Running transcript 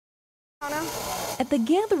At the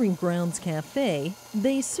Gathering Grounds Cafe,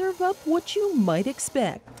 they serve up what you might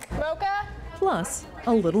expect. Mocha? Plus,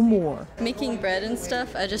 a little more. Making bread and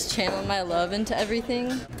stuff, I just channel my love into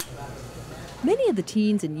everything. Many of the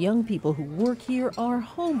teens and young people who work here are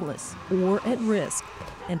homeless or at risk.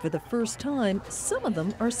 And for the first time, some of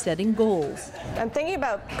them are setting goals. I'm thinking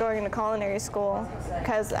about going into culinary school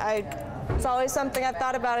because it's always something I've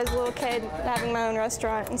thought about as a little kid, having my own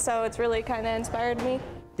restaurant, and so it's really kind of inspired me.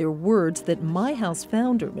 They're words that My House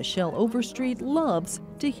founder Michelle Overstreet loves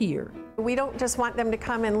to hear. We don't just want them to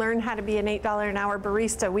come and learn how to be an $8 an hour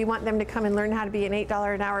barista. We want them to come and learn how to be an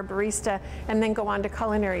 $8 an hour barista and then go on to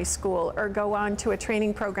culinary school or go on to a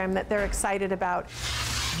training program that they're excited about.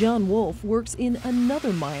 John Wolf works in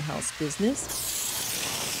another My House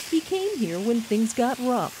business. He came here when things got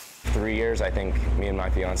rough. 3 years, I think, me and my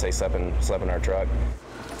fiance slept in our truck.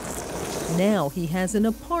 Now he has an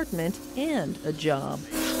apartment and a job.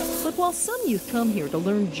 But while some youth come here to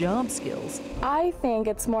learn job skills, I think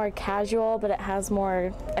it's more casual, but it has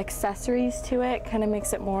more accessories to it, kind of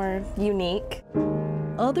makes it more unique.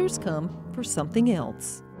 others come for something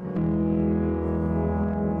else.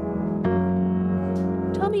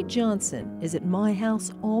 Tommy Johnson is at my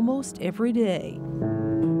house almost every day.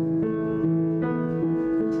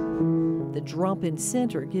 The drop-in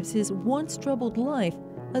center gives his once troubled life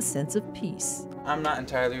a sense of peace. I'm not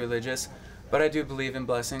entirely religious, but I do believe in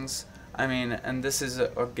blessings. I mean, and this is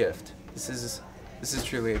a gift. This is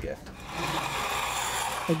truly a gift.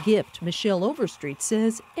 A gift Michelle Overstreet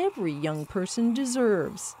says every young person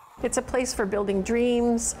deserves. It's a place for building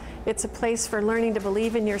dreams. It's a place for learning to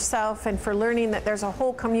believe in yourself and for learning that there's a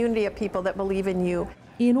whole community of people that believe in you.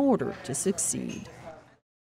 In order to succeed.